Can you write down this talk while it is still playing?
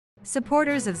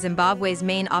Supporters of Zimbabwe's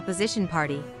main opposition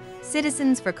party,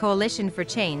 Citizens for Coalition for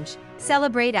Change,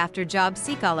 celebrate after Job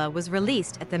Sikhala was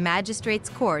released at the magistrate's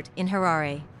court in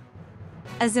Harare.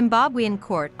 A Zimbabwean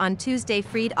court on Tuesday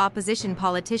freed opposition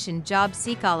politician Job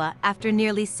Sikhala after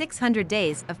nearly 600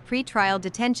 days of pre-trial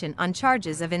detention on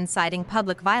charges of inciting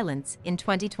public violence in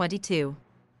 2022.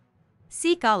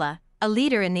 Sikhala, a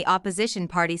leader in the opposition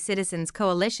party Citizens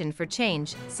Coalition for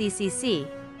Change (CCC),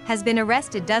 has been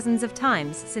arrested dozens of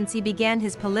times since he began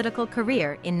his political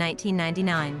career in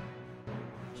 1999.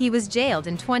 He was jailed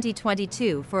in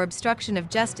 2022 for obstruction of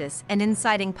justice and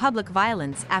inciting public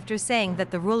violence after saying that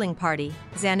the ruling party,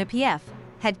 ZANU-PF,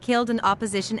 had killed an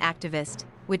opposition activist,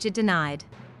 which it denied.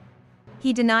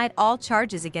 He denied all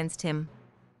charges against him.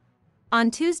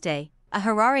 On Tuesday, a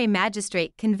Harare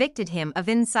magistrate convicted him of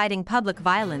inciting public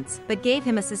violence but gave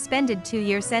him a suspended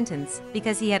 2-year sentence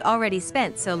because he had already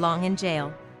spent so long in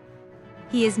jail.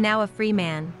 He is now a free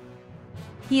man.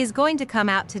 He is going to come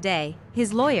out today,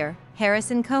 his lawyer,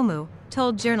 Harrison Komu,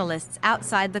 told journalists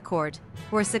outside the court,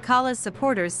 where Sikhala's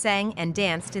supporters sang and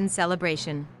danced in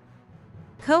celebration.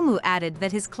 Komu added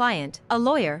that his client, a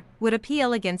lawyer, would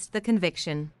appeal against the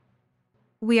conviction.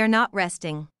 "We are not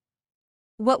resting.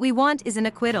 What we want is an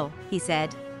acquittal," he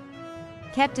said.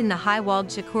 Kept in the high-walled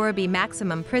Chikurabi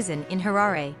maximum prison in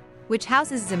Harare, which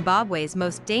houses Zimbabwe's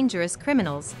most dangerous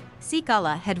criminals,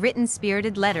 Sikhala had written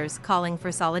spirited letters calling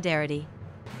for solidarity.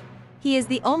 He is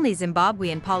the only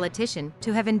Zimbabwean politician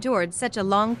to have endured such a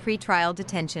long pre-trial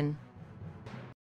detention.